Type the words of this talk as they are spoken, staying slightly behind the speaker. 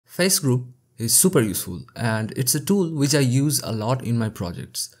Face group is super useful and it's a tool which I use a lot in my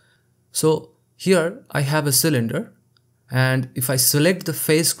projects. So here I have a cylinder, and if I select the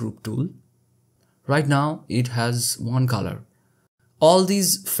face group tool, right now it has one color. All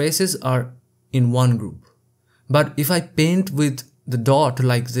these faces are in one group. But if I paint with the dot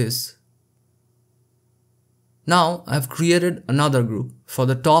like this, now I've created another group for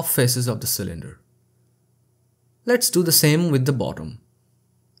the top faces of the cylinder. Let's do the same with the bottom.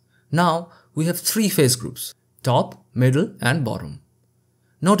 Now we have three face groups: top, middle and bottom.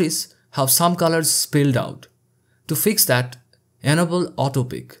 Notice how some colors spilled out. To fix that, enable auto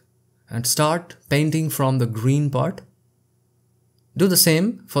pick and start painting from the green part. Do the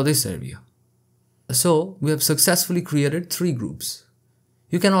same for this area. So we have successfully created three groups.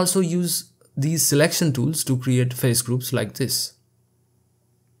 You can also use these selection tools to create face groups like this.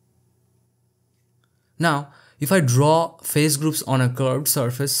 Now, if I draw face groups on a curved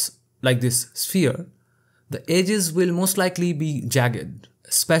surface like this sphere, the edges will most likely be jagged,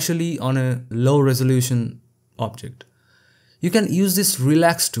 especially on a low resolution object. You can use this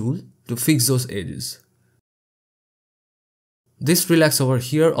relax tool to fix those edges. This relax over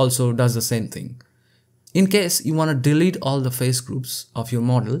here also does the same thing. In case you want to delete all the face groups of your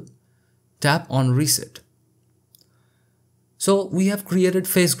model, tap on reset. So we have created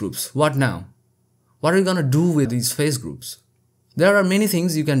face groups. What now? What are we going to do with these face groups? There are many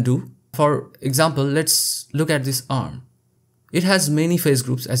things you can do. For example, let's look at this arm. It has many face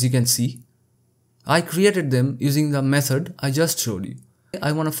groups, as you can see. I created them using the method I just showed you.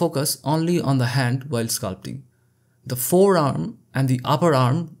 I want to focus only on the hand while sculpting. The forearm and the upper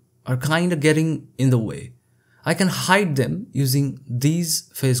arm are kind of getting in the way. I can hide them using these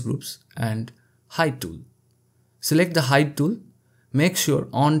face groups and hide tool. Select the hide tool. Make sure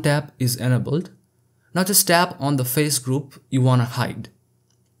on tap is enabled. Now just tap on the face group you want to hide.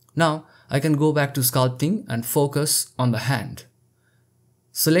 Now I can go back to sculpting and focus on the hand.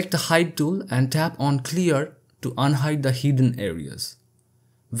 Select the hide tool and tap on clear to unhide the hidden areas.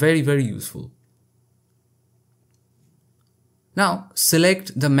 Very useful. Now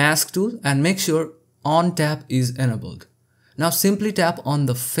select the mask tool and make sure on tap is enabled. Now simply tap on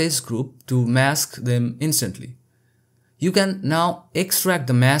the face group to mask them instantly. You can now extract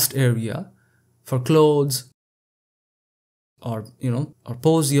the masked area for clothes, or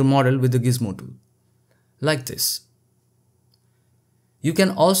pose your model with the gizmo tool like this. You can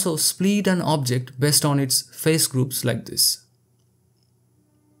also split an object based on its face groups like this.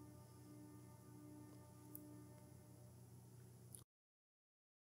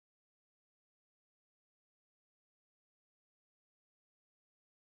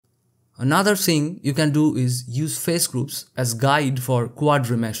 Another thing you can do is use face groups as guide for quad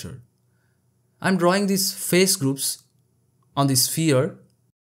remesher. I'm drawing these face groups on the sphere,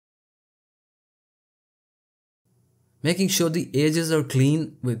 making sure the edges are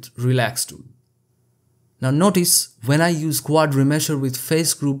clean with relax tool. Now notice when I use quad remesher with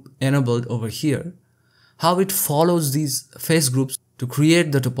face group enabled over here, how it follows these face groups to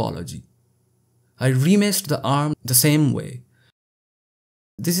create the topology. I remeshed the arm the same way.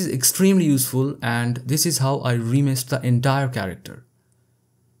 This is extremely useful, and this is how I remeshed the entire character.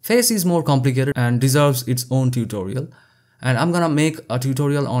 Face is more complicated and deserves its own tutorial, and I'm gonna make a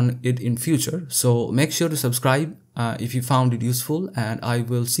tutorial on it in future, so make sure to subscribe if you found it useful, and I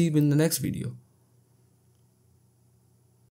will see you in the next video.